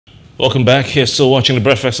Welcome back. You're still watching the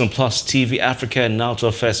Breakfast on Plus TV Africa, and now to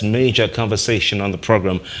our first major conversation on the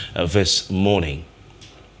program this morning.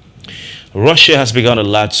 Russia has begun a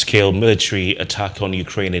large-scale military attack on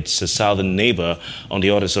Ukraine, its southern neighbor, on the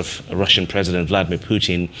orders of Russian President Vladimir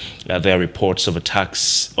Putin. There are reports of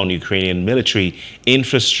attacks on Ukrainian military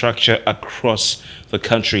infrastructure across the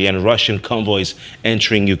country and Russian convoys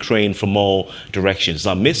entering Ukraine from all directions.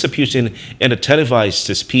 Now, Mr. Putin, in a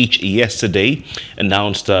televised speech yesterday,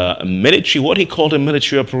 announced what he called a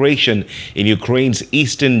military operation in Ukraine's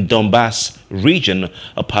eastern Donbass region,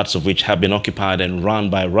 parts of which have been occupied and run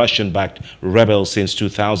by Russian-backed rebels since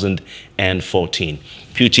 2014.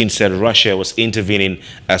 Putin said Russia was intervening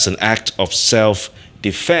as an act of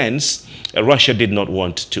self-defense. Russia did not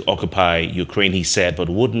want to occupy Ukraine, he said, but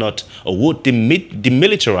would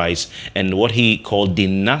demilitarize and what he called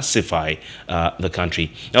denazify the country.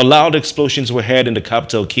 Now, loud explosions were heard in the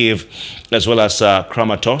capital, Kiev, as well as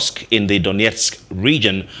Kramatorsk in the Donetsk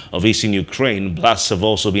region of eastern Ukraine. Blasts have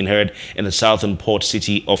also been heard in the southern port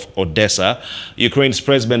city of Odessa. Ukraine's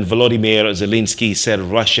President Volodymyr Zelensky said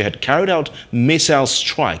Russia had carried out missile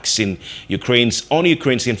strikes on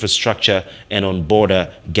Ukraine's infrastructure and on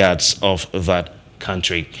border guards of that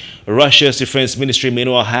country. Russia's defense ministry,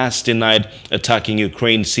 meanwhile, has denied attacking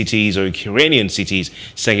Ukrainian cities,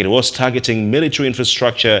 saying it was targeting military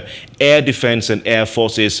infrastructure, air defense and air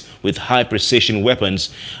forces with high-precision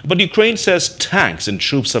weapons. But Ukraine says tanks and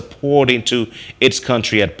troops are poured into its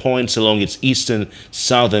country at points along its eastern,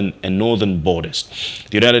 southern and northern borders.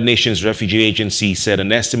 The United Nations Refugee Agency said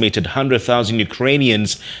an estimated 100,000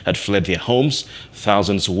 Ukrainians had fled their homes.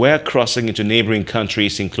 Thousands were crossing into neighboring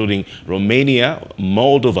countries, including Romania,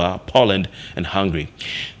 Moldova, Poland and Hungary.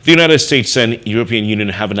 The United States and European Union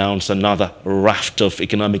have announced another raft of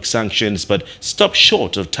economic sanctions, but stopped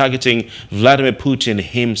short of targeting Vladimir Putin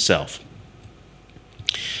himself.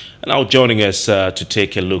 Now joining us to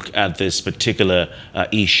take a look at this particular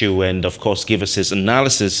issue and, of course, give us his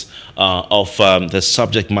analysis of the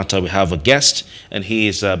subject matter, we have a guest, and he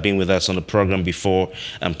has been with us on the program before.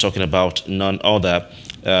 I'm talking about none other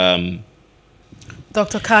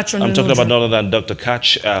Dr. Katch Ononuju. I'm talking about none other than Dr.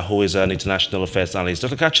 Katch, who is an international affairs analyst.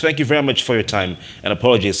 Dr. Katch, thank you very much for your time, and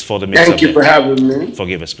apologies for the mix-up. Thank you for having me.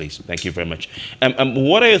 Forgive us, please. Thank you very much.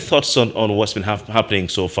 What are your thoughts on what's been happening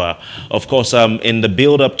so far? Of course, in the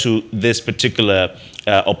build-up to this particular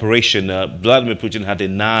operation, Vladimir Putin had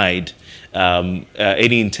denied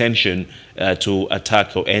any intention to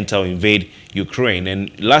attack or enter or invade Ukraine.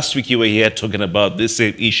 And last week you were here talking about this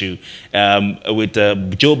same issue with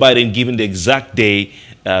Joe Biden giving the exact day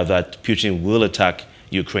that Putin will attack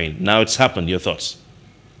Ukraine. Now it's happened. Your thoughts?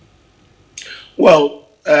 Well,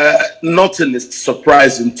 nothing is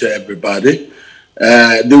surprising to everybody.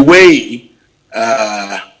 The way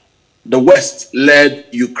the West led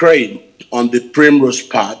Ukraine on the Primrose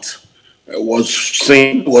Path was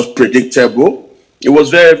predictable. It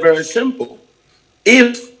was very, very simple.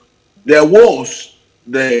 If there was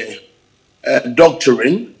the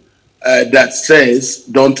doctrine that says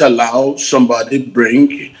don't allow somebody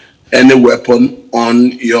bring any weapon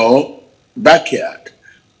on your backyard,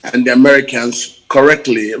 and the Americans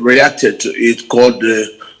correctly reacted to it, called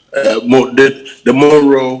the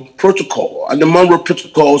Monroe Protocol. And the Monroe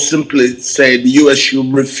Protocol simply said the U.S.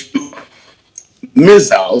 should refuse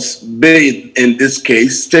missiles being, in this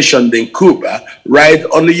case, stationed in Cuba, right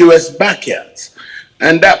on the U.S. backyards.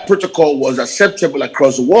 And that protocol was acceptable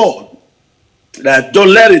across the world, that don't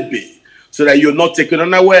let it be, so that you're not taken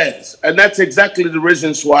unawares. And that's exactly the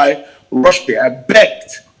reasons why Russia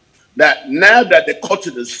begged that now that the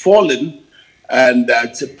curtain is fallen and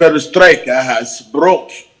that perestroika has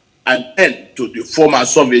brought an end to the former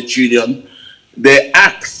Soviet Union, they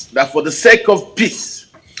asked that for the sake of peace,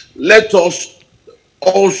 let us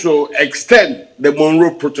also extend the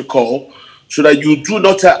Monroe Protocol so that you do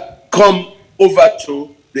not come over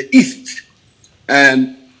to the east.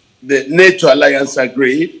 And the NATO alliance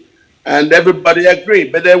agreed, and everybody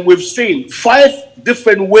agreed. But then we've seen 5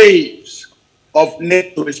 different waves of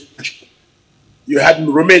NATO expansion. You had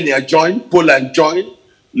Romania join, Poland join,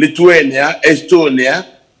 Lithuania, Estonia,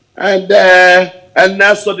 and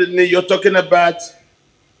now suddenly you're talking about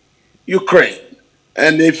Ukraine.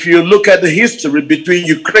 And if you look at the history between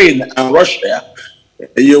Ukraine and Russia,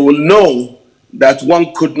 you will know that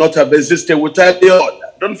one could not have existed without the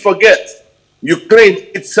other. Don't forget, Ukraine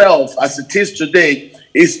itself, as it is today,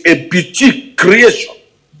 is a boutique creation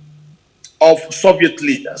of Soviet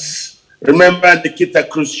leaders. Remember Nikita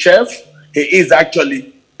Khrushchev? He is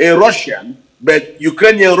actually a Russian, but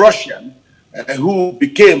Ukrainian Russian, who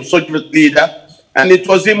became Soviet leader, and it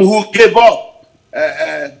was him who gave up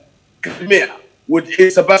Crimea with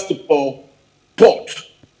a Sevastopol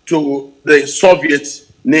port to the Soviet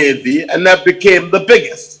Navy, and that became the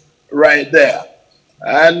biggest right there.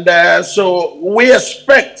 And so we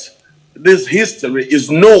expect this history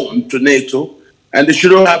is known to NATO, and they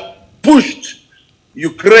should have pushed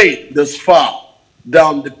Ukraine this far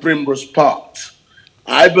down the Primrose Path.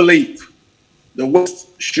 I believe the West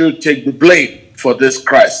should take the blame for this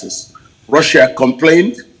crisis. Russia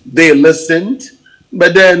complained, they listened,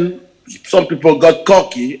 but then some people got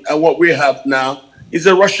cocky, and what we have now is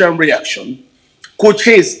a Russian reaction, which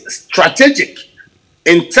is strategic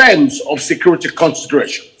in terms of security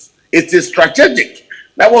considerations. It is strategic.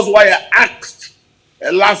 That was why I asked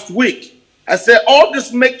last week. I said, all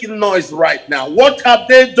this making noise right now, what have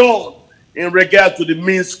they done in regard to the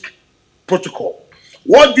Minsk protocol?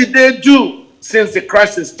 What did they do since the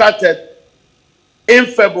crisis started in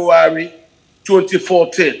February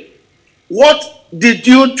 2014? What did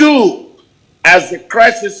you do as the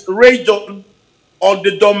crisis raged on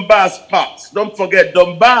the Donbass part? Don't forget,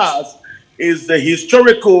 Donbass is the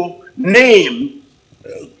historical name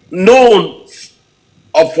known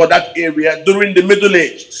for that area during the Middle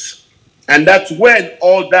Ages. And that's when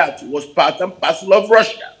all that was part and parcel of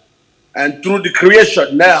Russia. And through the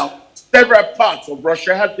creation now, several parts of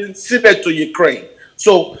Russia have been ceded to Ukraine.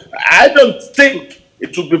 So I don't think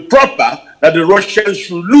it would be proper that the Russians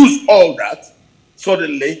should lose all that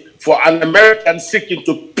suddenly for an American seeking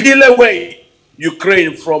to peel away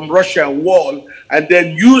Ukraine from Russian wall and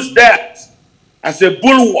then use that as a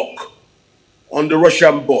bulwark on the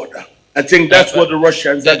Russian border. I think that's what the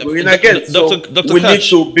Russians are going against. So we need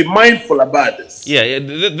to be mindful about this. Yeah,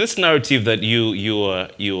 this narrative that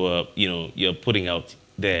you're putting out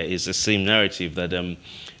there is the same narrative that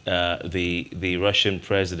the Russian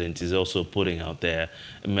president is also putting out there.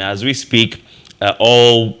 I mean, as we speak,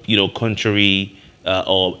 all contrary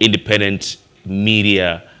or independent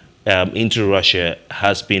media into Russia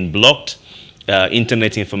has been blocked.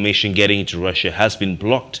 Internet information getting into Russia has been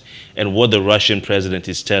blocked. And what the Russian president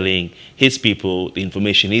is telling his people, the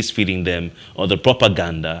information he's feeding them, or the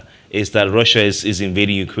propaganda, is that Russia is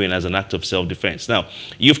invading Ukraine as an act of self-defense. Now,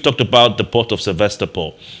 you've talked about the port of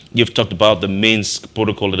Sevastopol. You've talked about the Minsk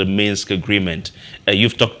protocol, the Minsk agreement.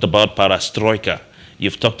 You've talked about Parastroika.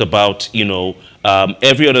 You've talked about,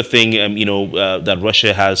 every other thing, that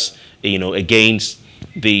Russia has, against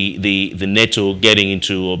the NATO getting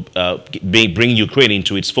into, bringing Ukraine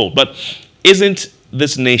into its fold. But isn't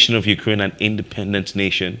this nation of Ukraine an independent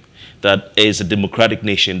nation that is a democratic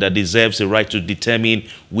nation that deserves the right to determine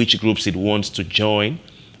which groups it wants to join?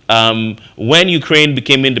 When Ukraine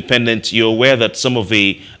became independent, you're aware that some of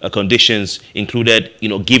the conditions included,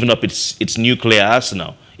 giving up its nuclear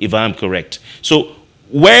arsenal, if I'm correct. So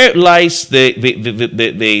where lies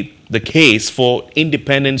the case for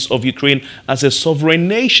independence of Ukraine as a sovereign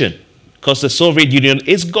nation? Because the Soviet Union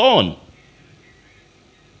is gone.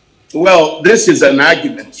 Well, this is an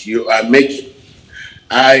argument you are making.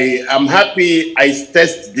 I am happy I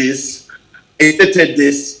stated this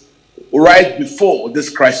right before this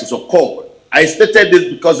crisis occurred. I stated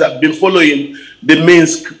this because I've been following the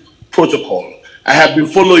Minsk protocol. I have been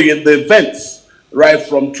following the events right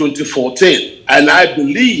from 2014, and I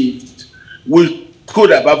believed we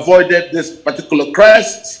could have avoided this particular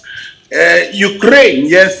crisis. Ukraine,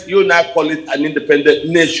 yes, you now call it an independent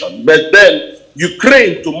nation, but then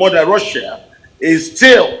Ukraine to Mother Russia is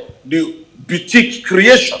still the boutique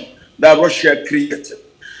creation that Russia created.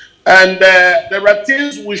 And there are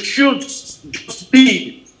things we should just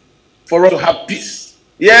be for us to have peace.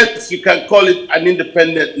 Yes, you can call it an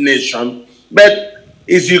independent nation, but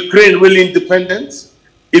is Ukraine really independent?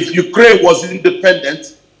 If Ukraine was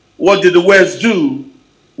independent, what did the West do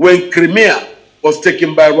when Crimea was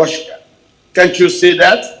taken by Russia? Can't you say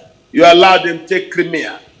that? You allowed them to take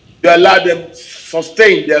Crimea. You allowed them to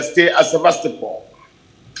sustain their stay at Sevastopol.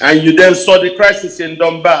 And you then saw the crisis in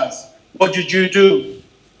Donbass. What did you do?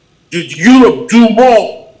 Did Europe do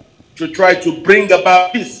more to try to bring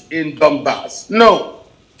about peace in Donbass? No.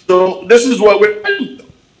 So this is what we're doing.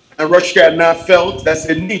 And Russia now felt there's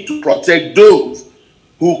a need to protect those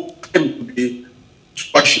who claim to be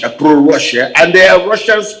Russia, pro-Russia, and they are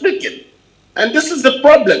Russian-speaking. And this is the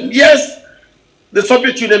problem. Yes, the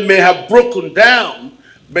Soviet Union may have broken down,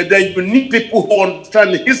 but then you need people who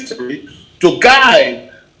understand the history to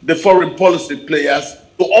guide the foreign policy players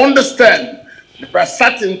to understand there are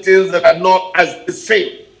certain things that are not as the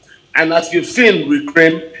same. And as you've seen with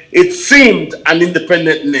Ukraine, it seemed an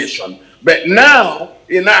independent nation. But now,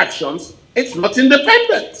 in actions, it's not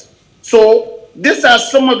independent. So these are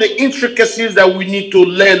some of the intricacies that we need to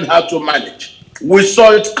learn how to manage. We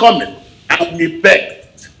saw it coming, and we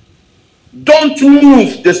begged. Don't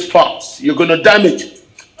move this fast. You're going to damage it.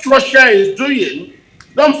 What Russia is doing,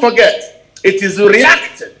 don't forget, it is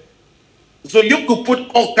reacting. So you could put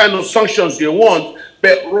all kinds of sanctions you want,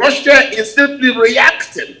 but Russia is simply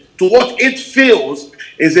reacting to what it feels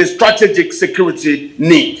is a strategic security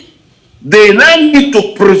need. They now need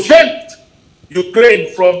to prevent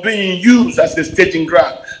Ukraine from being used as a staging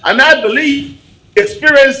ground. And I believe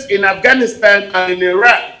experience in Afghanistan and in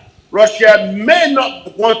Iraq, Russia may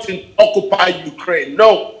not want to occupy Ukraine.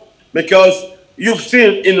 No, because you've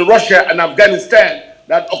seen in Russia and Afghanistan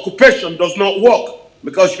that occupation does not work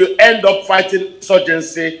because you end up fighting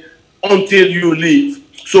insurgency until you leave.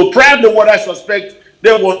 So probably what I suspect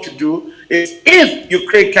they want to do is if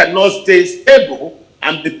Ukraine cannot stay stable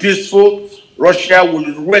and be peaceful, Russia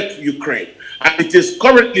will wreck Ukraine. And it is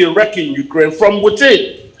currently wrecking Ukraine from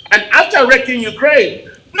within. And after wrecking Ukraine,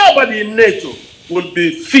 nobody in NATO will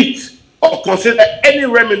be fit or consider any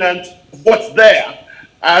remnant of what's there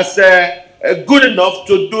as good enough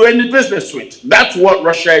to do any business with. That's what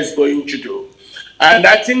Russia is going to do. And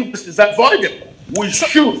I think this is avoidable. We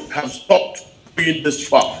should have stopped being this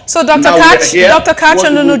far. So, Dr. Katch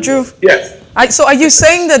Ononuju, yes. So are you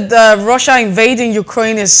saying that Russia invading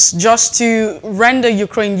Ukraine is just to render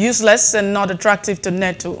Ukraine useless and not attractive to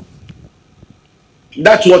NATO?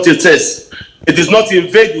 That's what it is. It is not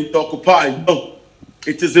invading to occupy. No.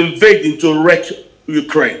 It is invading to wreck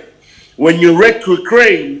Ukraine. When you wreck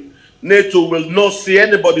Ukraine, NATO will not see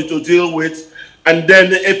anybody to deal with. And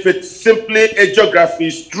then if it's simply a geography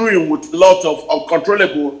strewn with a lot of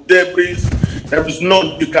uncontrollable debris, there is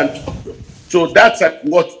none you can talk to. So that's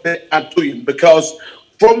what they are doing. Because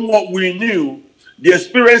from what we knew, the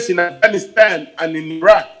experience in Afghanistan and in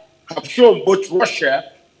Iraq have shown both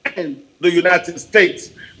Russia and the United States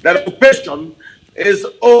that occupation is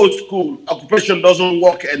old school. Occupation doesn't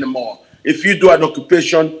work anymore. If you do an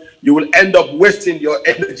occupation, you will end up wasting your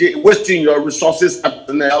energy, wasting your resources and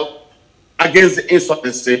personnel against the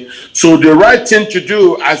insurgency. So the right thing to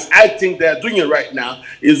do, as I think they're doing it right now,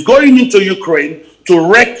 is going into Ukraine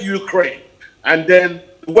to wreck Ukraine. And then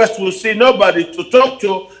the West will see nobody to talk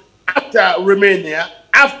to after Romania,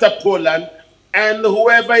 after Poland, and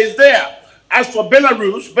whoever is there. As for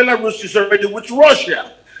Belarus, Belarus is already with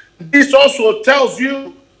Russia. This also tells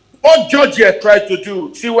you what Georgia tried to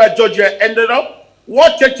do. See where Georgia ended up?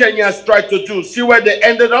 What Chechnya has tried to do. See where they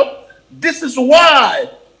ended up? This is why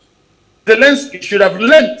Zelensky should have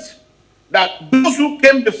learned that those who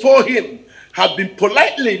came before him have been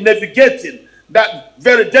politely navigating that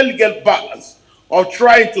very delicate balance of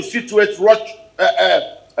trying to situate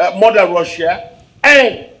modern Russia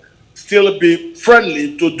and still be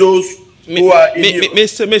friendly to those who are in Europe.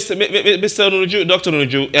 Mr. Ononuju, Dr.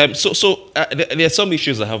 Ononuju, there are some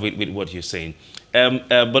issues I have with what you're saying.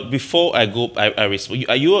 But before I go, I respond.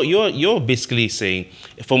 You're basically saying,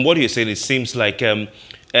 from what you're saying, it seems like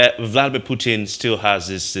Vladimir Putin still has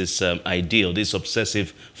this ideal, this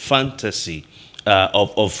obsessive fantasy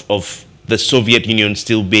of the Soviet Union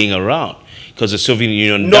still being around, because the Soviet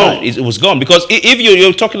Union died. It was gone. Because if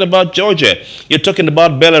you're talking about Georgia, you're talking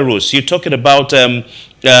about Belarus, you're talking about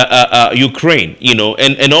Ukraine, you know,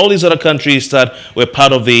 and all these other countries that were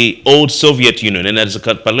part of the old Soviet Union. And there's a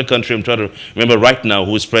particular country I'm trying to remember right now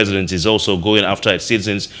whose president is also going after its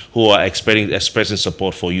citizens who are expressing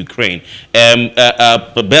support for Ukraine.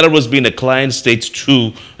 But Belarus being a client state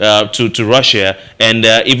to Russia, and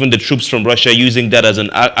even the troops from Russia using that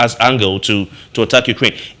as angle to attack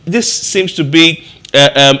Ukraine. This seems to be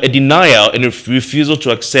a denial and a refusal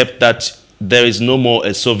to accept that there is no more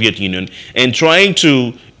a Soviet Union, and trying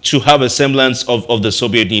to have a semblance of the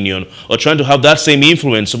Soviet Union, or trying to have that same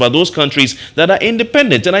influence over those countries that are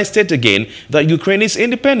independent. And I state again that Ukraine is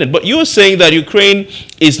independent. But you're saying that Ukraine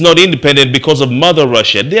is not independent because of Mother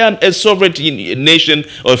Russia. They are a sovereign nation,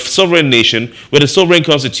 or a sovereign nation with a sovereign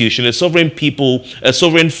constitution, a sovereign people, a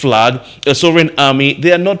sovereign flag, a sovereign army.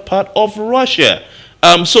 They are not part of Russia.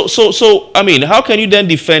 So, I mean, how can you then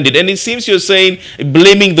defend it? And it seems you're saying,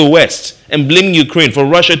 blaming the West and blaming Ukraine for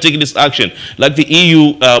Russia taking this action. Like the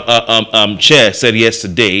EU chair said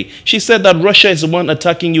yesterday, she said that Russia is the one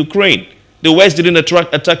attacking Ukraine. The West didn't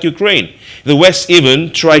attack Ukraine. The West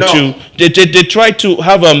even tried they tried to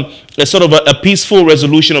have a sort of a peaceful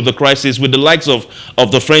resolution of the crisis with the likes of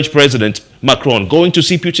the French president, Macron, going to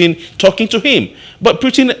see Putin, talking to him. But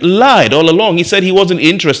Putin lied all along. He said he wasn't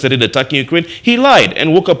interested in attacking Ukraine. He lied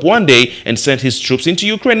and woke up one day and sent his troops into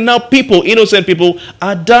Ukraine. Now people, innocent people,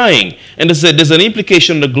 are dying. And there's an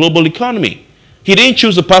implication on the global economy. He didn't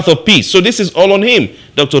choose the path of peace. So this is all on him,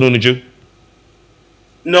 Dr. Ononuju.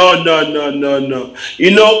 No.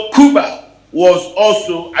 You know, Cuba was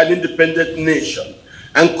also an independent nation.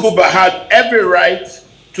 And Cuba had every right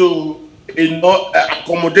to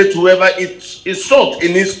accommodate whoever it sought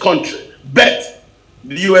in his country. But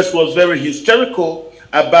the US was very hysterical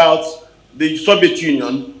about the Soviet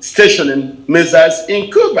Union stationing missiles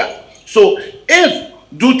in Cuba. So if,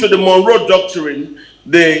 due to the Monroe Doctrine,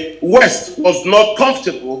 the West was not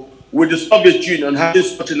comfortable with the Soviet Union having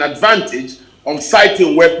such an advantage of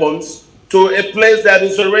sighting weapons to a place that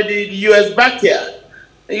is already the US backyard,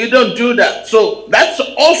 you don't do that. So that's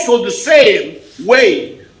also the same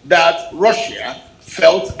way that Russia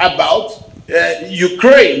felt about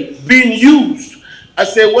Ukraine being used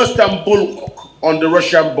as a Western bulwark on the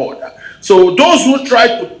Russian border. So those who try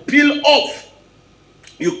to peel off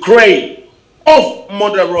Ukraine of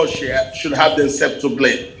Mother Russia should have themselves to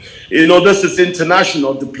blame. You know, this is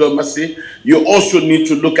international diplomacy. You also need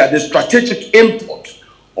to look at the strategic import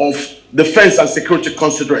of defense and security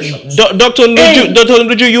considerations. Dr.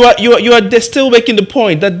 Ononuju, you are still making the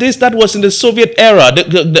point that that was in the Soviet era,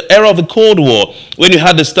 the era of the Cold War, when you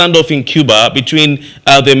had the standoff in Cuba between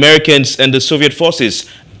the Americans and the Soviet forces.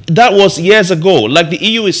 That was years ago. Like the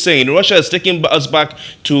EU is saying, Russia is taking us back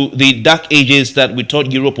to the dark ages that we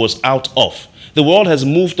thought Europe was out of. The world has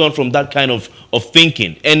moved on from that kind of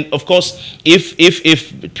thinking. And of course, if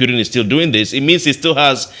Putin is still doing this, it means he still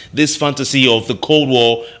has this fantasy of the Cold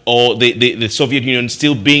War or the Soviet Union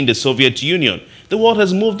still being the Soviet Union. The world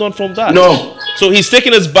has moved on from that. No. So he's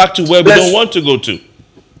taking us back to where we don't want to go to.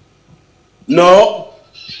 No.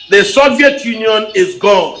 The Soviet Union is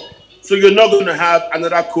gone. So you're not going to have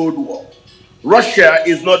another Cold War. Russia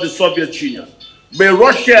is not the Soviet Union. But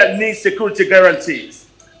Russia needs security guarantees.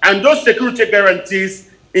 And those security guarantees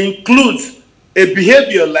include a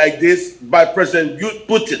behavior like this by President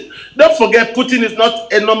Putin. Don't forget, Putin is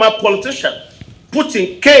not a normal politician.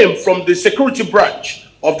 Putin came from the security branch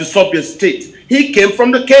of the Soviet state. He came from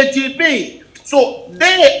the KGB. So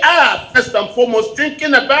they are, first and foremost,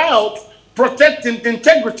 thinking about protecting the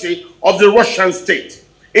integrity of the Russian state.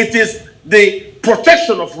 It is the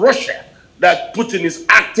protection of Russia that Putin is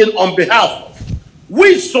acting on behalf of.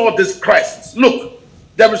 We saw this crisis. Look,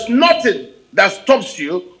 there is nothing that stops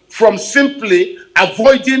you from simply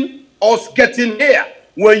avoiding us getting here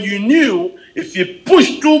when you knew if you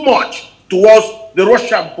push too much towards the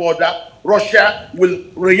Russian border, Russia will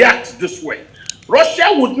react this way. Russia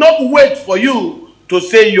would not wait for you to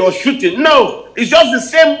say you're shooting. No, it's just the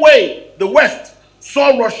same way the West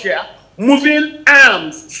saw Russia moving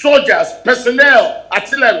arms, soldiers, personnel,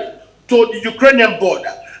 artillery to the Ukrainian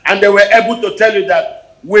border. And they were able to tell you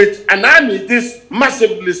that with an army this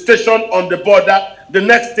massively stationed on the border, the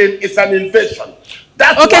next thing is an invasion.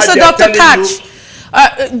 That's okay, so Dr. Katch,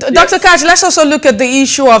 yes. Dr. Katch, let's also look at the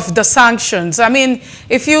issue of the sanctions. I mean,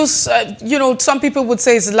 if you, you know, some people would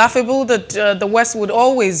say it's laughable that the West would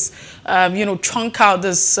always, you know, chunk out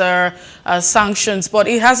this sanctions, but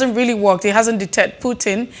it hasn't really worked. It hasn't deterred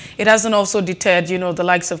Putin. It hasn't also deterred, you know, the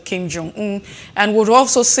likes of Kim Jong-un. And we've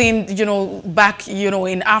also seen, you know, back, you know,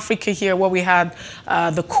 in Africa here where we had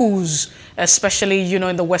the coups, especially, you know,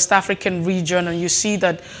 in the West African region, and you see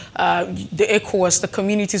that the ECOWAS, the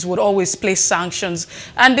communities would always place sanctions,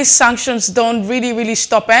 and these sanctions don't really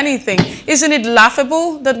stop anything. Isn't it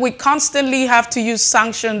laughable that we constantly have to use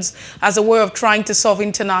sanctions as a way of trying to solve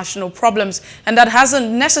international problems, and that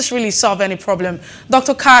hasn't necessarily solved any problem?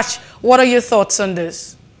 Dr. Katch, what are your thoughts on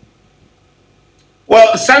this?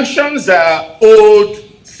 Well, sanctions are old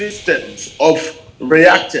systems of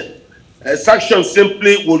reacting. Sanctions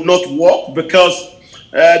simply will not work because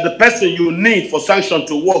the person you need for sanction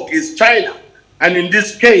to work is China. And in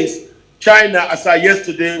this case, China, as I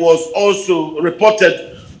yesterday, was also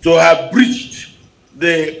reported to have breached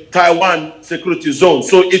the Taiwan security zone.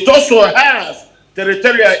 So it also has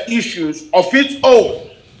territorial issues of its own.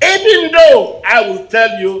 Even though I will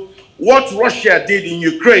tell you what Russia did in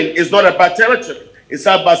Ukraine is not about territory, it's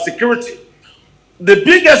about security. The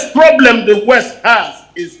biggest problem the West has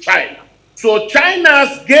is China. So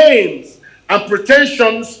China's gains and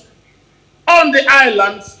pretensions on the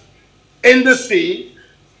islands in the sea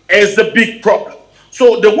is the big problem.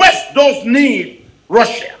 So the West does need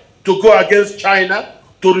Russia to go against China,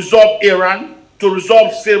 to resolve Iran, to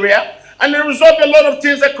resolve Syria, and to resolve a lot of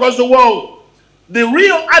things across the world. The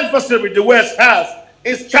real adversary the West has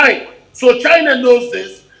is China. So China knows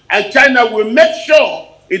this, and China will make sure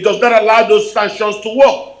it does not allow those sanctions to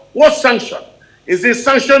work. What sanction? Is it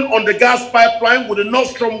sanction on the gas pipeline with the Nord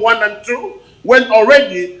Stream 1 and 2, when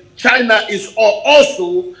already China is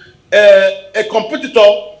also a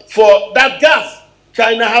competitor for that gas?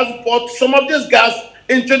 China has bought some of this gas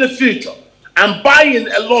into the future and buying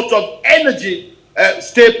a lot of energy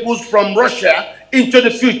staples from Russia into the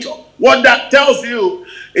future. What that tells you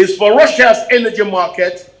is for Russia's energy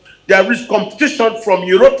market, there is competition from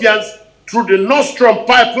Europeans through the Nord Stream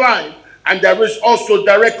pipeline, and there is also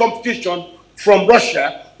direct competition from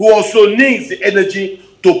Russia, who also needs the energy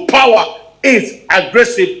to power its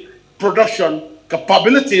aggressive production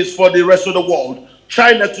capabilities for the rest of the world.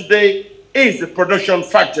 China today is the production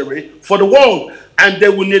factory for the world, and they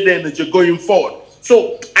will need the energy going forward.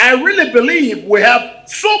 So I really believe we have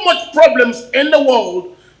so much problems in the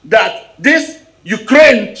world that this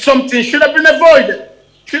Ukraine something should have been avoided.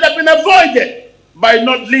 Should have been avoided by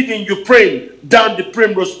not leading Ukraine down the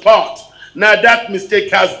primrose path. Now that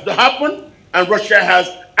mistake has happened, and Russia has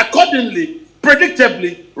accordingly,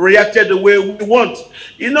 predictably reacted the way we want.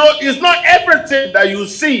 You know, it's not everything that you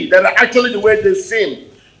see that are actually the way they seem.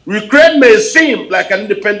 Ukraine may seem like an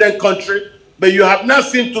independent country, but you have now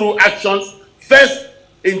seen through actions, first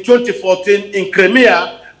in 2014 in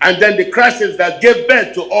Crimea, and then the crisis that gave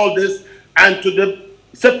birth to all this and to the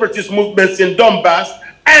separatist movements in Donbass,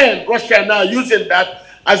 and Russia now using that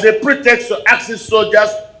as a pretext to access soldiers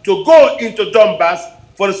to go into Donbass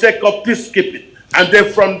for the sake of peacekeeping. And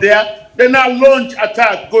then from there, they now launch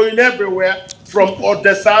attacks going everywhere from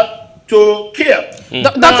Odessa to Kiev.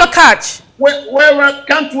 Dr. Katch.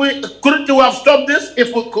 Couldn't you have stopped this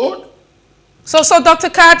if we could? So Dr.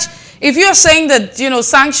 Katch, if you're saying that, you know,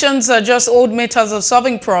 sanctions are just old methods of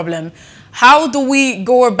solving problem, how do we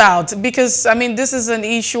go about? Because, I mean, this is an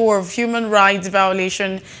issue of human rights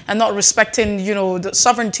violation and not respecting, you know, the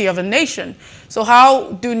sovereignty of a nation. So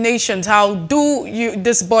how do nations, how do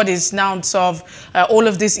these bodies now solve all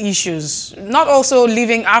of these issues? Not also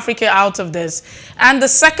leaving Africa out of this. And the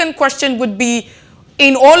second question would be,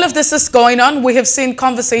 in all of this is going on, we have seen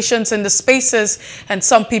conversations in the spaces, and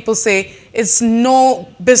some people say it's no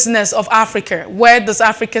business of Africa. Where does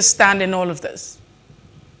Africa stand in all of this?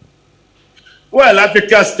 Well,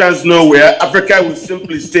 Africa stands nowhere. Africa will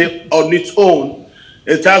simply stay on its own.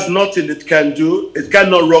 It has nothing it can do. It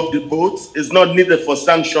cannot rock the boat. It's not needed for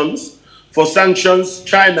sanctions. For sanctions,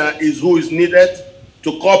 China is who is needed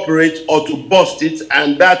to cooperate or to bust it,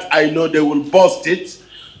 and that I know they will bust it.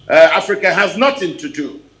 Africa has nothing to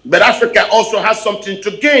do. But Africa also has something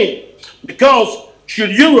to gain, because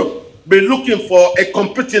should Europe be looking for a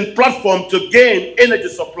competing platform to gain energy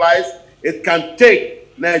supplies, it can take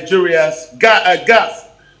Nigeria's gas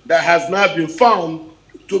that has now been found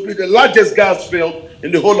to be the largest gas field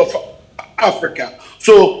in the whole of Africa.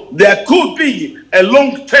 So there could be a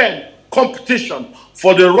long-term competition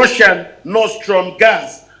for the Russian Nord Stream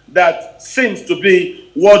gas that seems to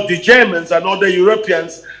be what the Germans and other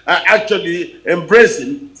Europeans are actually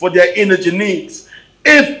embracing for their energy needs.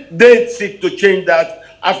 If they seek to change that,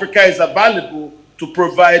 Africa is available to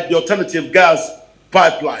provide the alternative gas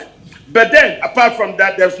pipeline. But then, apart from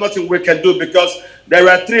that, there's nothing we can do, because there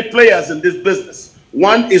are three players in this business.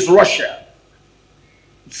 One is Russia.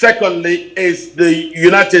 Secondly is the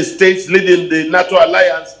United States leading the NATO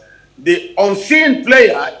alliance. The unseen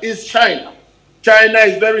player is China. China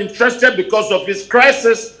is very interested because of its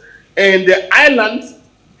crisis in the islands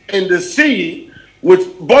in the sea,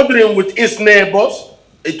 bordering with its neighbors.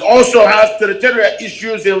 It also has territorial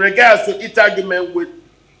issues in regards to its argument with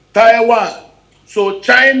Taiwan. So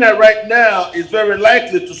China right now is very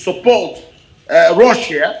likely to support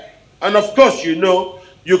Russia. And of course, you know,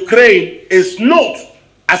 Ukraine is not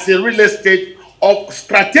as a real estate of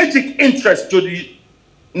strategic interest to the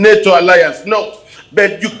NATO alliance, no.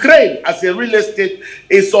 But Ukraine as a real estate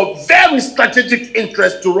is of very strategic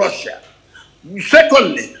interest to Russia.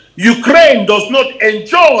 Secondly, Ukraine does not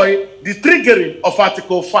enjoy the triggering of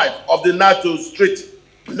Article 5 of the NATO's treaty.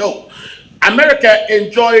 No. America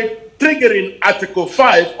enjoyed triggering Article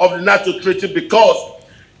 5 of the NATO treaty because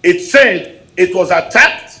it said it was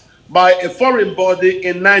attacked by a foreign body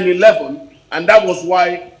in 9/11, and that was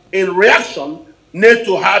why, in reaction,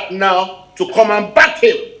 NATO had now to come and back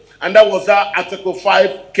him, and that was how Article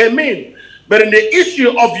 5 came in. But in the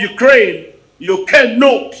issue of Ukraine, you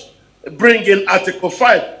cannot bring in Article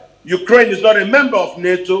 5. Ukraine is not a member of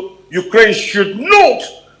NATO. Ukraine should not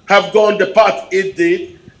have gone the path it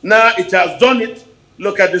did. Now it has done it.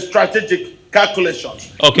 Look at the strategic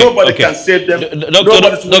calculations. Okay, Nobody can save them. Dr.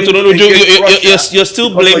 Ononuju,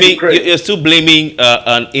 you're still blaming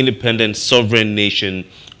an independent sovereign nation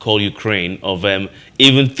called Ukraine of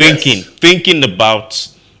even thinking about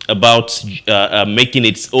making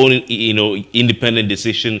its own, independent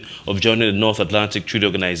decision of joining the North Atlantic Treaty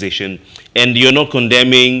Organization, and you're not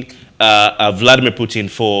condemning Vladimir Putin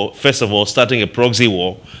for, first of all, starting a proxy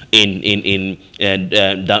war in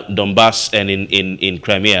Donbass and in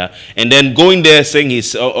Crimea, and then going there saying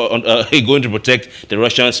he's going to protect the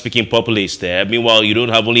Russian-speaking populace there. Meanwhile, you don't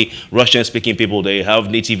have only Russian-speaking people there; you have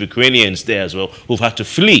native Ukrainians there as well who've had to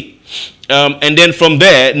flee. And then from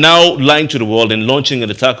there, now lying to the world and launching an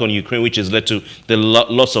attack on Ukraine, which has led to the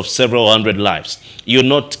loss of several hundred lives. You're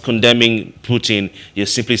not condemning Putin. You're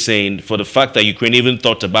simply saying, for the fact that Ukraine even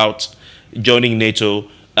thought about joining NATO,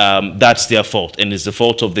 that's their fault, and it's the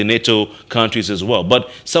fault of the NATO countries as well. But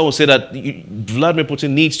some will say that Vladimir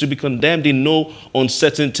Putin needs to be condemned in no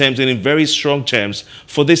uncertain terms and in very strong terms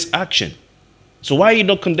for this action. So why are you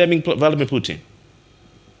not condemning Vladimir Putin?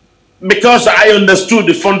 Because I understood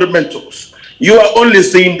the fundamentals. You are only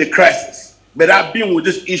seeing the crisis, but I've been with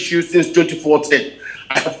this issue since 2014.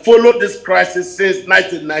 I have followed this crisis since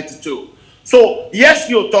 1992. So yes,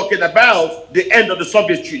 you're talking about the end of the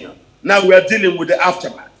Soviet Union. Now we are dealing with the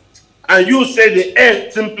aftermath. And you say the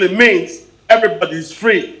end simply means everybody is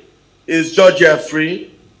free. Is Georgia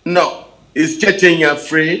free? No. Is Chechnya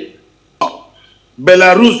free? No.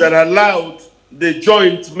 Belarus that allowed the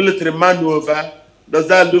joint military maneuver, does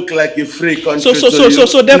that look like a free country?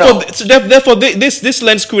 So therefore, this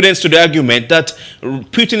lends credence to the argument that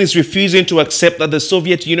Putin is refusing to accept that the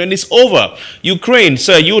Soviet Union is over. Ukraine,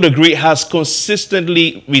 sir, you would agree, has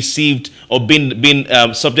consistently received or been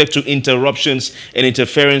subject to interruptions and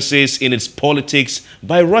interferences in its politics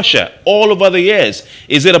by Russia all over the years.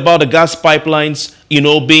 Is it about the gas pipelines,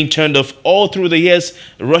 being turned off all through the years?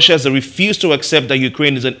 Russia has refused to accept that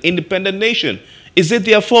Ukraine is an independent nation. Is it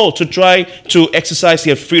their fault to try to exercise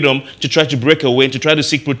their freedom, to try to break away, to try to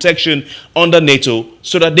seek protection under NATO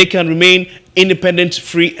so that they can remain independent,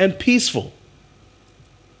 free, and peaceful?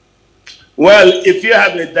 Well, if you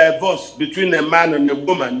have a divorce between a man and a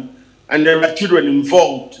woman, and there are children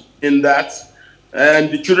involved in that,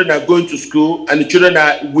 and the children are going to school, and the children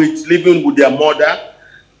are living with their mother,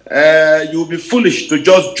 you will be foolish to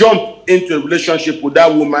just jump into a relationship with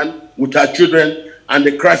that woman, with her children, and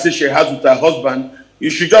the crisis she has with her husband. You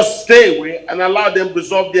should just stay away and allow them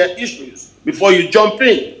resolve their issues before you jump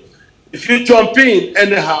in. If you jump in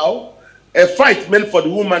anyhow, a fight meant for the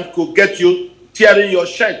woman could get you tearing your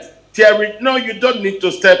shirt. No, you don't need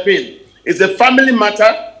to step in. It's a family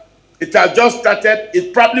matter. It has just started.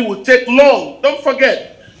 It probably will take long. Don't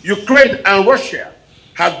forget, Ukraine and Russia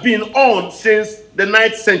have been on since the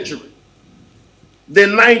 9th century. The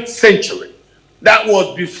 9th century. That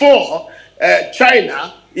was before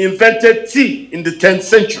China invented tea in the 10th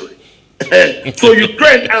century. So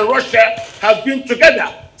Ukraine and Russia have been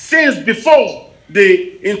together since before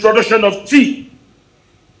the introduction of tea,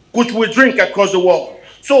 which we drink across the world.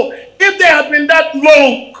 So if they have been that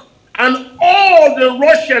long and all the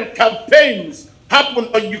Russian campaigns happened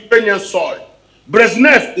on Ukrainian soil,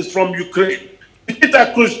 Brezhnev is from Ukraine,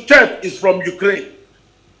 Nikita Khrushchev is from Ukraine.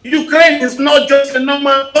 Ukraine is not just a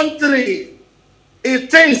normal country.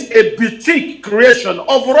 It is a boutique creation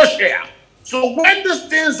of Russia. So when these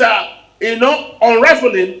things are,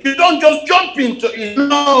 unraveling, you don't just jump into it.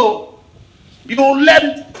 No. You let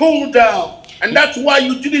it cool down. And that's why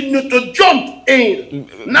you didn't need to jump in.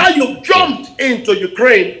 Now you've jumped into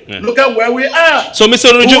Ukraine. Yeah. Look at where we are. So,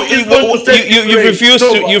 Mr. Ononuju,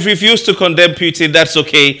 you've refused to condemn Putin. That's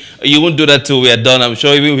okay. You won't do that till we are done. I'm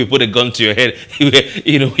sure even if we put a gun to your head,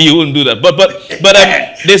 you won't do that. But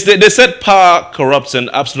they said power corrupts,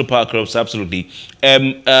 and absolute power corrupts absolutely.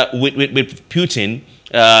 With Putin,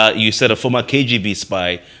 you said a former KGB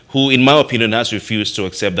spy who, in my opinion, has refused to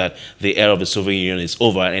accept that the era of the Soviet Union is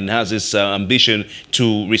over and has this ambition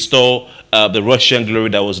to restore the Russian glory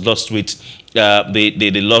that was lost with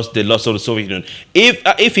the loss of the Soviet Union.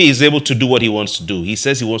 If he is able to do what he wants to do, he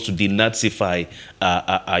says he wants to denazify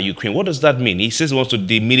Ukraine. What does that mean? He says he wants to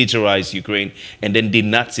demilitarize Ukraine and then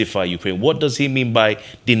denazify Ukraine. What does he mean by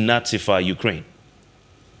denazify Ukraine?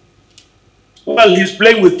 Well, he's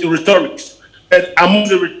playing with the rhetorics. And among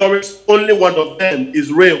the rhetorics, only one of them is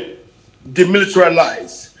real.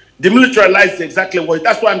 Demilitarize. Demilitarize is exactly what,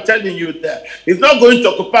 that's why I'm telling you that. He's not going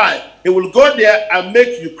to occupy. He will go there and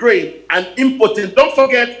make Ukraine an impotent. Don't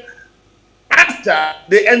forget, after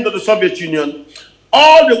the end of the Soviet Union,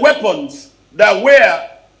 all the weapons that were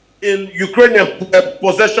in Ukrainian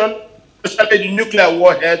possession, especially the nuclear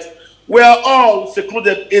warheads, were all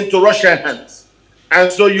secluded into Russian hands. And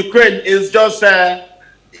so Ukraine is just...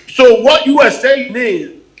 So what you are saying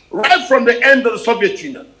is, right from the end of the Soviet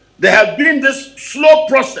Union, there has been this slow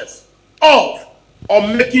process of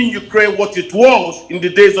making Ukraine what it was in the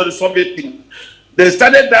days of the Soviet Union. They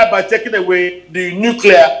started that by taking away the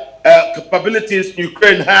nuclear capabilities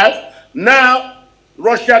Ukraine has. Now,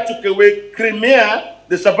 Russia took away Crimea,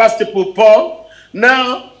 the Sevastopol.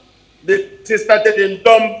 Now they started in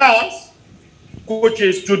Donbass, which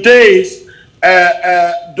is today's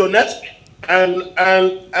Donetsk and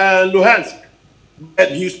Luhansk.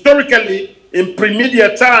 But historically, in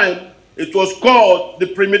pre-medieval time, it was called the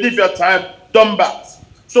pre-medieval time Donbass.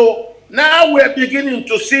 So now we're beginning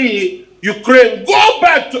to see Ukraine go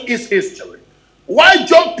back to its history. Why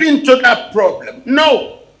jump into that problem?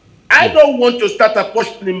 No, I don't want to start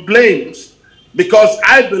apportioning blames, because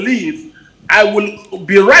I believe I will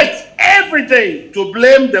be right every day to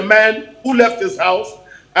blame the man who left his house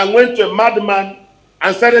and went to a madman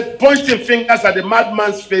and started pointing fingers at the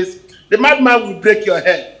madman's face. The madman will break your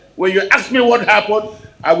head. When you ask me what happened,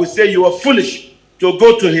 I will say you were foolish to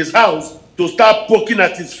go to his house to start poking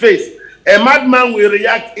at his face. A madman will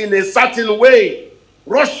react in a certain way.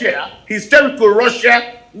 Russia, hysterical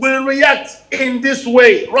Russia, will react in this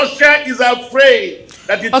way. Russia is afraid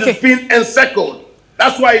that it is being encircled.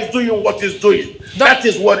 That's why it's doing what it's doing. That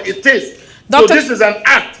is what it is. So this is an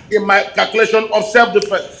act, in my calculation, of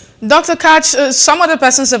self-defense. Dr. Katch, some other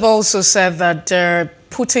persons have also said that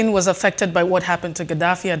Putin was affected by what happened to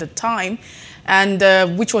Gaddafi at the time,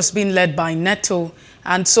 and which was being led by NATO.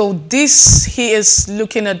 And so this, he is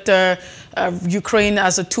looking at Ukraine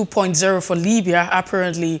as a 2.0 for Libya,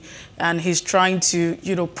 apparently, and he's trying to,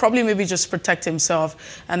 probably maybe just protect himself.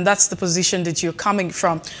 And that's the position that you're coming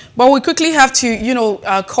from. But we quickly have to,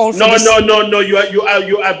 call for No, you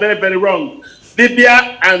are very, very wrong.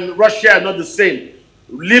 Libya and Russia are not the same.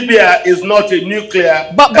 Libya is not a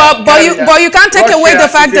nuclear. But you can't take away the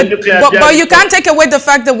fact that but you can't take away the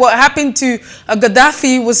fact that what happened to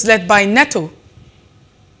Gaddafi was led by NATO.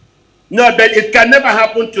 No, but it can never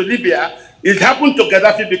happen to Libya. It happened to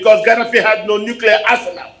Gaddafi because Gaddafi had no nuclear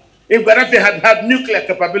arsenal. If Gaddafi had nuclear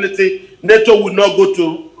capability, NATO would not go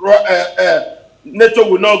to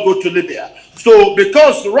Libya. So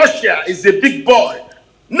because Russia is a big boy,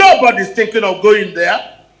 nobody's thinking of going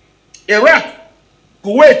there. Iraq,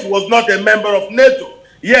 Kuwait was not a member of NATO,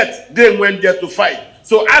 yet they went there to fight.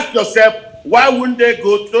 So ask yourself, why wouldn't they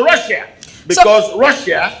go to Russia? Because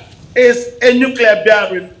Russia is a nuclear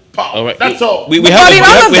bearing power. All right. That's all. But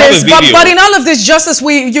in all of this, just as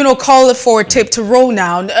we, call for a tape to roll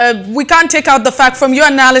now, we can't take out the fact from your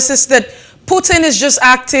analysis that Putin is just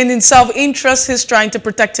acting in self-interest. He's trying to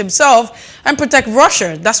protect himself and protect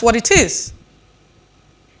Russia. That's what it is.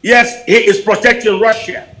 Yes, he is protecting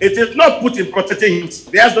Russia. It is not Putin protecting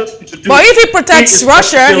himself. He has nothing to do. But if he protects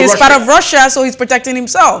Russia, he's part of Russia, so he's protecting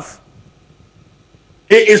himself.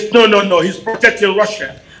 He is no. He's protecting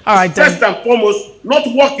Russia. All right, first and foremost, not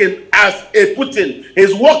working as a Putin.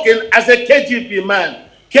 He's working as a KGB man.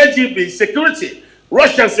 KGB security.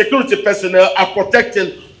 Russian security personnel are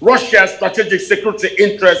protecting Russia's strategic security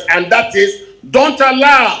interests, and that is, don't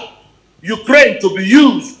allow Ukraine to be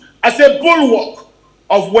used as a bulwark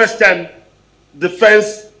of Western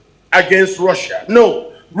defense against Russia.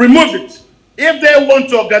 No, remove it. If they want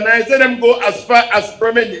to organize, let them go as far as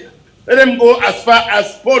Romania. Let them go as far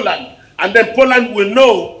as Poland. And then Poland will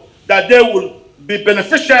know that they will be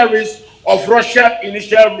beneficiaries of Russia's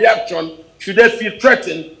initial reaction should they feel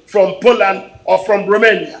threatened from Poland or from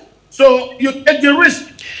Romania. So you take the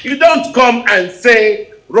risk. You don't come and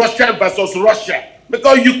say Russia versus Russia,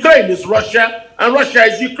 because Ukraine is Russia and Russia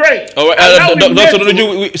is Ukraine. All right, Dr.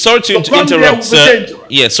 Ononuju, sorry to interrupt, sir.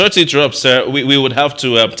 Yeah, sorry to interrupt, sir. We would have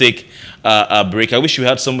to take a break. I wish you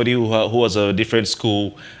had somebody who was a different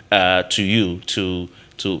school to you to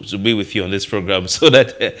be with you on this program, so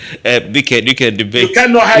that you can debate. You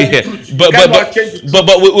cannot hide the truth. But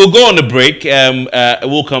we'll go on the break.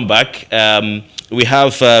 We'll come back. We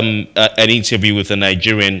have an interview with a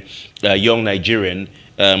Nigerian, young Nigerian,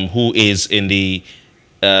 who is in the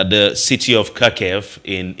city of Kharkiv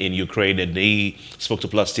in Ukraine, and he spoke to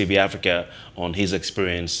Plus TV Africa on his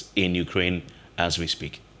experience in Ukraine as we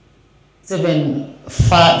speak. Stephen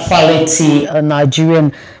Faleti, a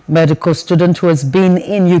Nigerian medical student who has been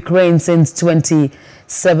in Ukraine since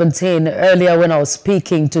 2017. Earlier when I was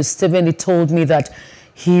speaking to Stephen, he told me that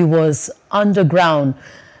he was underground.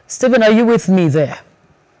 Stephen, are you with me there?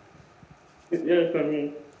 Yes, I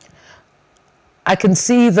mean. I can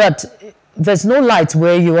see that there's no light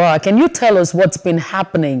where you are. Can you tell us what's been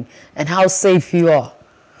happening and how safe you are?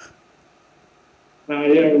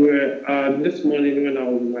 This morning when I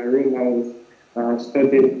was in my room, I was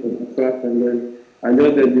studying for the class, and then I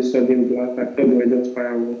just did this sudden blast. I thought they were just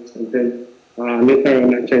fireworks, and then later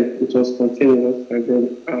on I checked, it was continuous, and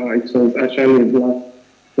then it was actually a blast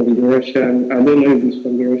from the Russian. I don't know if it's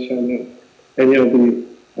from the Russian or any of the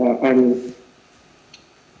army.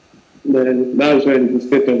 Then that's when the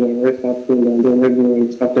state of unrest happened, and then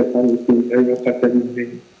everyone started panicking, everyone started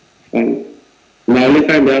moving. And now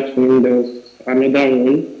later in the afternoon, there was another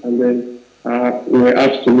one, and then we were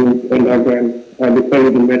asked to move underground. They call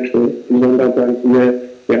it the metro, is underground, where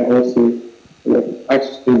we are also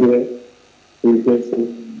asked to be there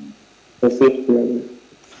for safety.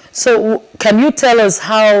 So can you tell us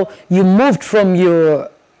how you moved from your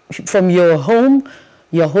home,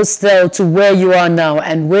 your hostel, to where you are now,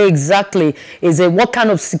 and where exactly is it? What kind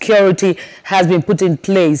of security has been put in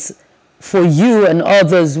place for you and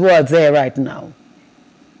others who are there right now?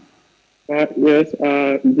 Yes,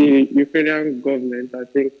 the Ukrainian government, I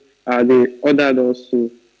think, they ordered us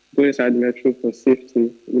to go inside the metro for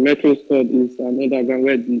safety. The metro squad is an underground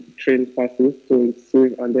where the train passes, so it's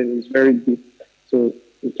safe, and then it's very deep. So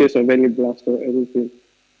in case of any blast or anything.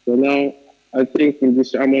 So now, I think I'm on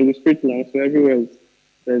the street now, so everywhere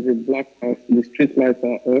there's a blackout. The street lights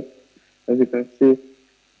are off, as you can see,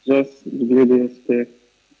 just the buildings there.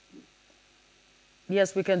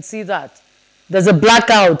 Yes, we can see that. There's a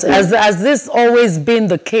blackout. Yeah. Has this always been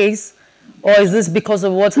the case, or is this because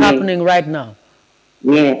of what's happening right now?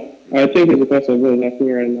 No, I think it's because of what's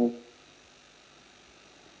happening right now.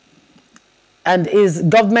 And is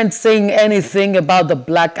government saying anything about the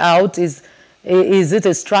blackout? Is it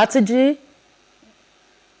a strategy?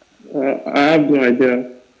 I have no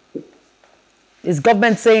idea. Is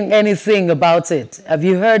government saying anything about it? Have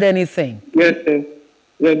you heard anything? Yes,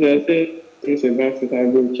 they're saying things about it.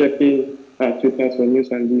 I've been checking Twitter for news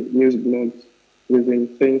and the news blogs. They've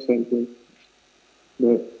been saying something,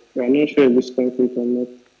 but I'm not sure if it's concrete or not.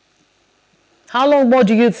 How long more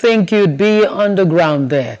do you think you'd be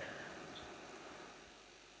underground there?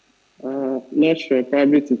 Not sure.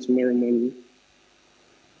 Probably till tomorrow morning.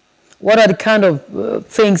 What are the kind of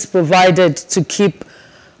things provided to keep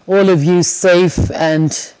all of you safe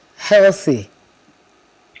and healthy?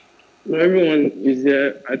 Everyone is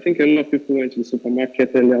there. I think a lot of people went to the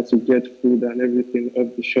supermarket earlier to get food and everything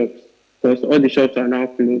off the shops, because all the shops are now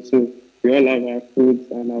closed. So we all have our food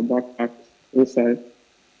and our backpacks inside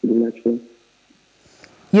the metro.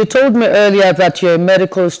 You told me earlier that you're a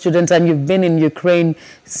medical student and you've been in Ukraine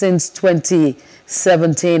since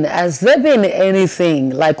 2017. Has there been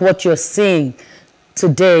anything like what you're seeing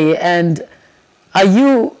today? And are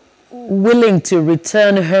you willing to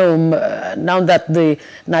return home now that the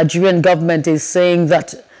Nigerian government is saying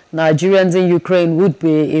that Nigerians in Ukraine would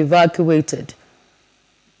be evacuated?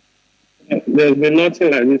 There's been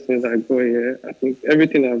nothing like this since I got here. I think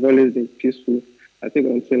everything has always been peaceful. I think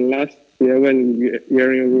until last year when we were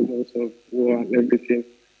hearing rumors of war and everything.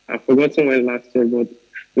 I've forgotten when last year, but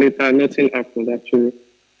later nothing happened actually.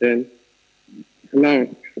 Then now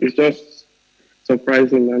it's just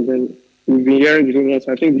surprising, and then we've been hearing rumors.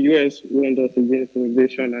 I think the US warned us against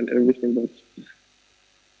invasion and everything, but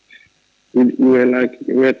we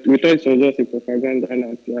thought it was just a propaganda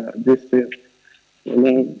and this thing. And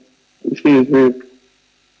now it feels real.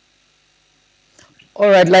 All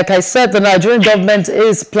right, like I said, the Nigerian government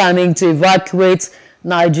is planning to evacuate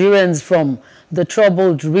Nigerians from the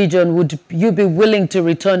troubled region. Would you be willing to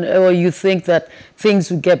return, or you think that things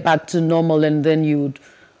would get back to normal and then you would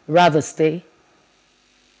rather stay?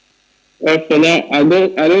 For now, I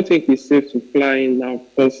don't think it's safe to fly in now,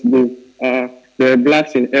 because there are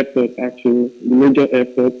blasts in airports actually, the major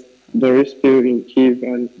airports, Boryspil in Kyiv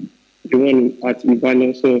and the one at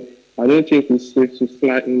Ivano. So I don't think it's safe to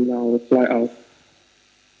fly in now or fly out.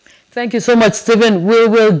 Thank you so much, Stephen.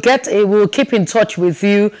 We'll keep in touch with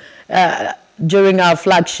you during our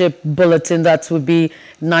flagship bulletin. That will be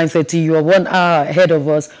 9:30. You are 1 hour ahead of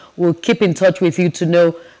us. We'll keep in touch with you to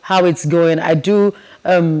know how it's going. I do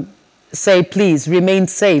say please remain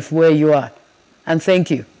safe where you are. And thank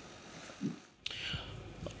you.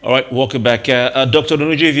 All right, welcome back. Dr.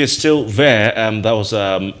 Ononuju, if you're still there, that was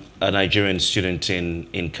a Nigerian student in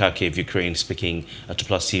Kharkiv, Ukraine, speaking to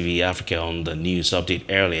Plus TV Africa on the news update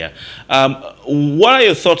earlier. What are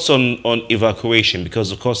your thoughts on evacuation?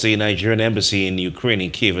 Because, of course, the Nigerian embassy in Ukraine,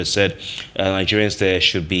 in Kyiv, has said Nigerians there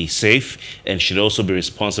should be safe and should also be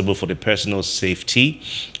responsible for their personal safety.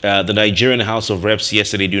 The Nigerian House of Reps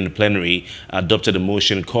yesterday during the plenary adopted a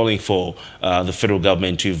motion calling for the federal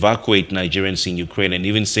government to evacuate Nigerians in Ukraine, and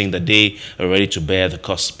even saying that they are ready to bear the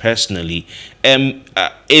cost personally.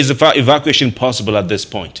 Is evacuation possible at this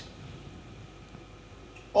point?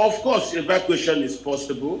 Of course, evacuation is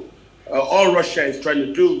possible. All Russia is trying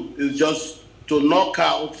to do is just to knock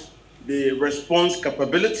out the response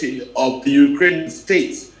capability of the Ukrainian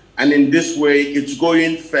state. And in this way, it's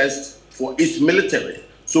going first for its military.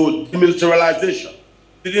 So demilitarization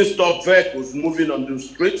didn't stop vehicles moving on the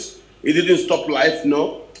streets. It didn't stop life,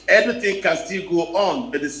 no. Everything can still go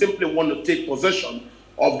on, but they simply want to take possession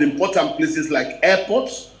of the important places like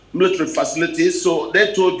airports, military facilities. So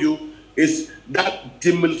they told you is that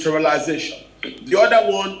demilitarization. The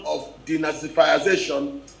other one of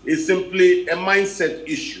denazification is simply a mindset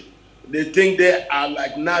issue. They think they are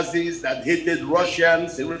like Nazis that hated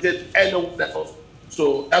Russians, they hated anyone else.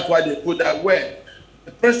 So that's why they put that word.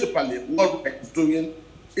 Principally, what we're doing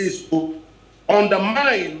is to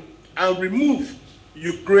undermine and remove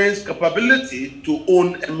Ukraine's capability to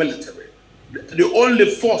own a military. The only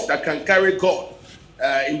force that can carry God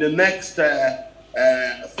in the next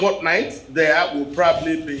fortnight there will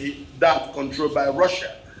probably be that controlled by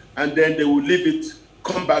Russia. And then they will leave it,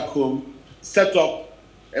 come back home, set up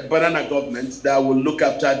a banana government that will look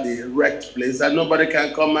after the wrecked place, and nobody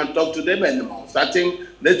can come and talk to them anymore. So I think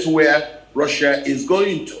that's where Russia is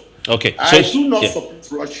going to. Okay. I do not support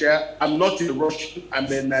Russia. I'm not a Russian. I'm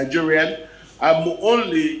a Nigerian. I'm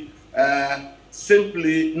only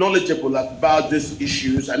simply knowledgeable about these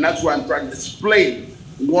issues, and that's why I'm trying to explain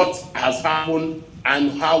what has happened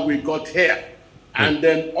and how we got here. And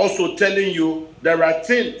then also telling you there are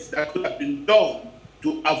things that could have been done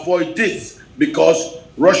to avoid this, because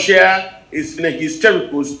Russia is in a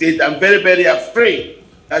hysterical state and very, very afraid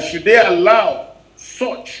that should they allow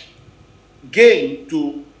such game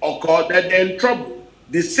to occur, that they're in trouble.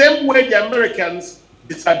 The same way the Americans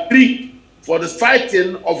disagreed for the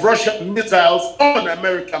sighting of Russian missiles on the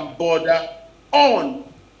American border on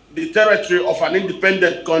the territory of an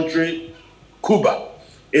independent country, Cuba,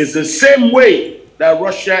 is the same way that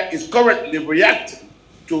Russia is currently reacting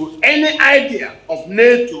to any idea of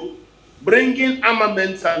NATO bringing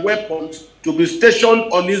armaments and weapons to be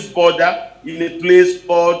stationed on its border in a place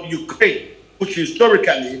called Ukraine, which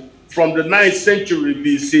historically, from the 9th century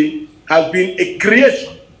BC, has been a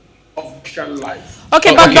creation of Russian life.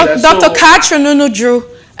 Okay, but Dr. Katch Ononuju,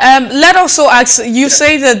 let also ask, you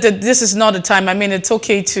say that this is not the time. I mean, it's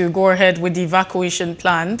okay to go ahead with the evacuation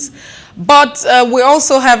plans, but we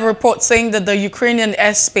also have reports saying that the Ukrainian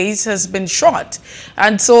airspace has been shot.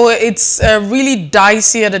 And so it's really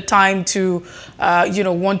dicey at the time to,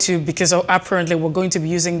 want to, because apparently we're going to be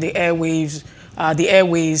using the airways,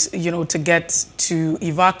 to get to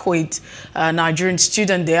evacuate Nigerian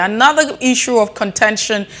students there. Another issue of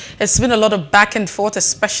contention, it's been a lot of back and forth,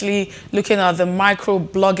 especially looking at the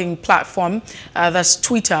micro-blogging platform, that's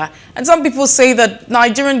Twitter. And some people say that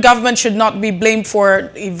Nigerian government should not be blamed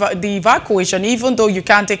for the evacuation, even though you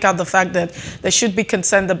can't take out the fact that they should be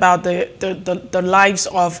concerned about the lives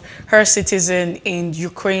of her citizen in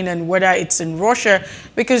Ukraine and whether it's in Russia,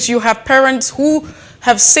 because you have parents who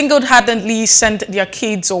have single-handedly sent their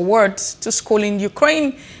kids or wards to school in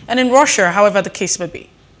Ukraine and in Russia, however the case may be.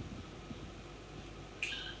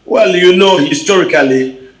 Well,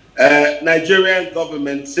 historically, Nigerian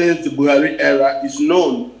government since the Buhari era is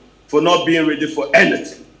known for not being ready for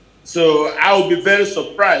anything. So I would be very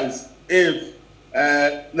surprised if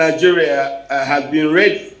Nigeria had been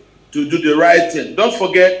ready to do the right thing. Don't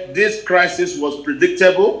forget, this crisis was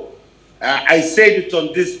predictable. I said it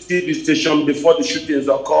on this TV station before the shootings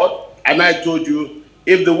occurred, and I told you,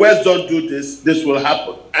 if the West don't do this, this will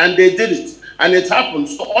happen. And they did it, and it happened.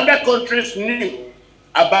 So other countries knew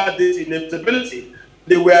about this inevitability.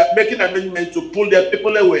 They were making arrangements to pull their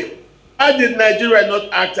people away. How did Nigeria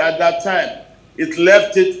not act at that time? It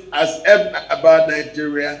left it as ever about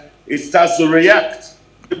Nigeria. It starts to react.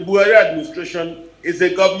 The Buhari administration is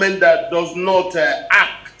a government that does not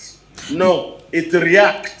act. No, it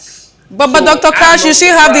reacts. But Dr. Katch, you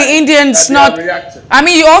still have the Indians not... I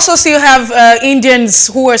mean, you also still have Indians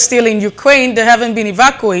who are still in Ukraine. They haven't been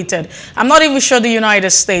evacuated. I'm not even sure the United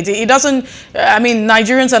States. It doesn't... I mean,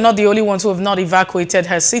 Nigerians are not the only ones who have not evacuated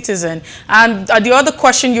her citizen. And the other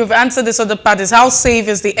question, you've answered this other part, is how safe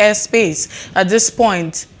is the airspace at this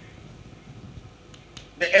point?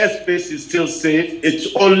 The airspace is still safe.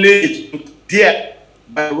 It's there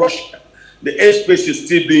by Russia. The airspace is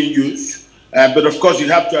still being used. But of course, you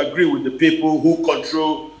have to agree with the people who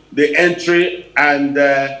control the entry and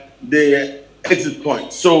the exit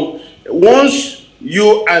point. So once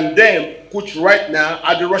you and them, which right now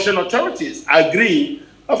are the Russian authorities, agree,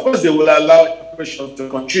 of course, they will allow operations to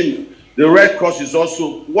continue. The Red Cross is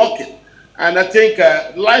also working. And I think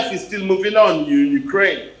life is still moving on in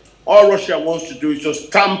Ukraine. All Russia wants to do is to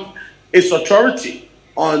stamp its authority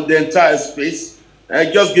on the entire space.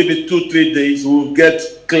 Just give it 2-3 days, we'll get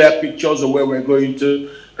clear pictures of where we're going to,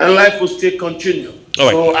 and life will still continue.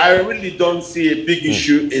 Right. So I really don't see a big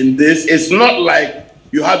issue in this. It's not like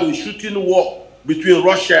you have a shooting war between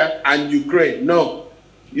Russia and Ukraine. No,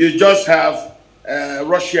 you just have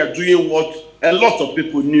Russia doing what a lot of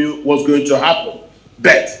people knew was going to happen.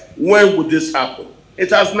 But when would this happen? It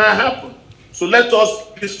has not happened. So let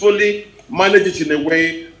us peacefully manage it in a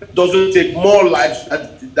way that doesn't take more lives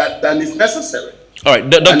than is necessary. All right,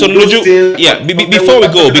 Dr. Ononuju, yeah, before we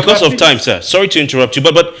go, because of time, sir, sorry to interrupt you,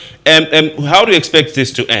 but how do you expect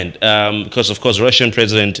this to end? Because, of course, Russian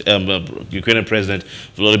President, Ukrainian President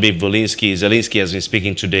Volodymyr Zelensky has been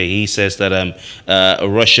speaking today. He says that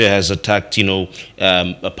Russia has attacked,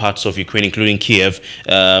 parts of Ukraine, including Kiev.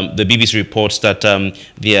 The BBC reports that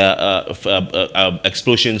there are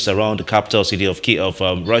explosions around the capital city of Kiev,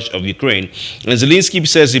 of Ukraine. And Zelensky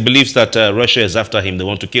says he believes that Russia is after him. They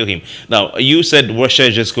want to kill him. Now, you said Russia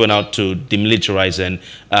is just going out to demilitarize and,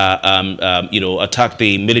 attack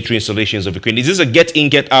the military installations of Ukraine. Is this a get-in,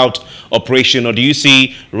 get-out operation, or do you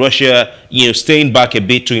see Russia, staying back a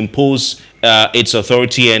bit to impose its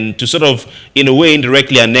authority and to sort of, in a way,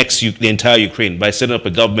 indirectly annex the entire Ukraine by setting up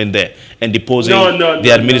a government there and deposing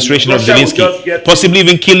the administration of Zelensky, possibly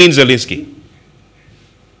even killing Zelensky?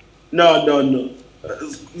 No.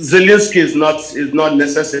 Zelensky is not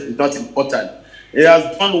necessary, not important. He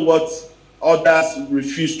has done what others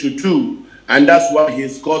refuse to do, and that's why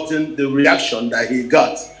he's gotten the reaction that he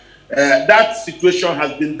got. That situation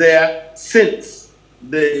has been there since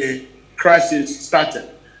the crisis started,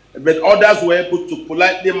 but others were able to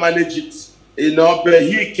politely manage it, but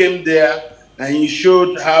he came there and he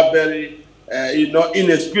showed how very,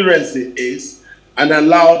 inexperienced he is, and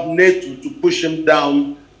allowed NATO to push him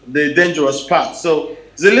down the dangerous path. So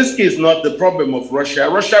Zelensky is not the problem of Russia.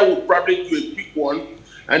 Russia will probably do a quick one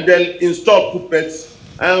and then install puppets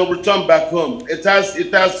and return back home. It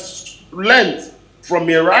has learned from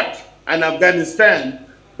Iraq and Afghanistan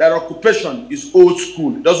that occupation is old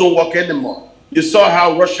school. It doesn't work anymore. You saw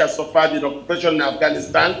how Russia suffered in occupation in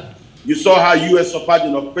Afghanistan. You saw how US suffered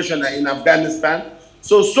in occupation in Afghanistan.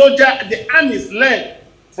 So the armies learn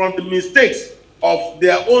from the mistakes of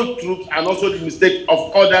their own troops and also the mistake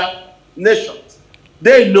of other nations.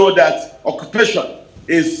 They know that occupation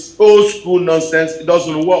is old school nonsense. It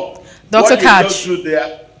doesn't work. Dr. Katch, just do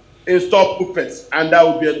there, install puppets, and that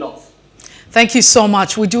will be enough. Thank you so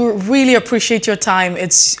much. We do really appreciate your time.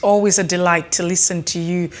 It's always a delight to listen to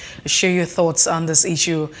you, share your thoughts on this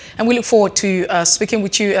issue. And we look forward to speaking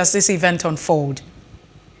with you as this event unfolds.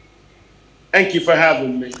 Thank you for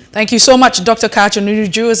having me. Thank you so much. Dr. Katch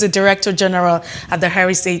Ononuju is the Director General at the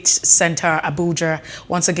Heritage Center, Abuja.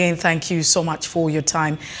 Once again, thank you so much for your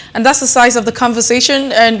time. And that's the size of the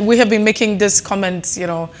conversation. And we have been making this comment,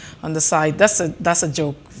 on the side. That's a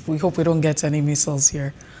joke. We hope we don't get any missiles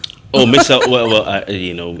here. Oh, missile. Well,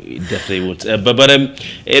 definitely won't. But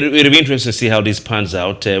it'll be interesting to see how this pans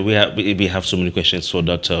out. We have so many questions for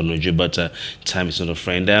Dr. Ononuju, but time is not a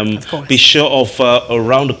friend. Of course. Be sure of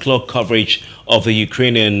around-the-clock coverage of the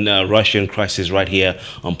Ukrainian-Russian crisis right here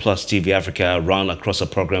on Plus TV Africa, across our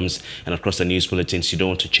programs and across the news bulletins. You don't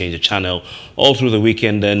want to change the channel all through the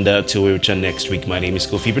weekend and till we return next week. My name is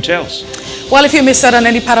Kofi Patels. Well, if you missed out on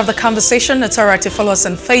any part of the conversation, it's all right to follow us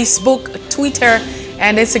on Facebook, Twitter,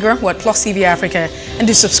 and Instagram. We're at Plus TV Africa. And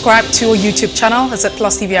do subscribe to our YouTube channel. It's at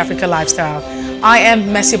Plus TV Africa Lifestyle. I am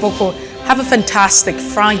Messi Boko. Have a fantastic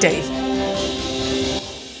Friday.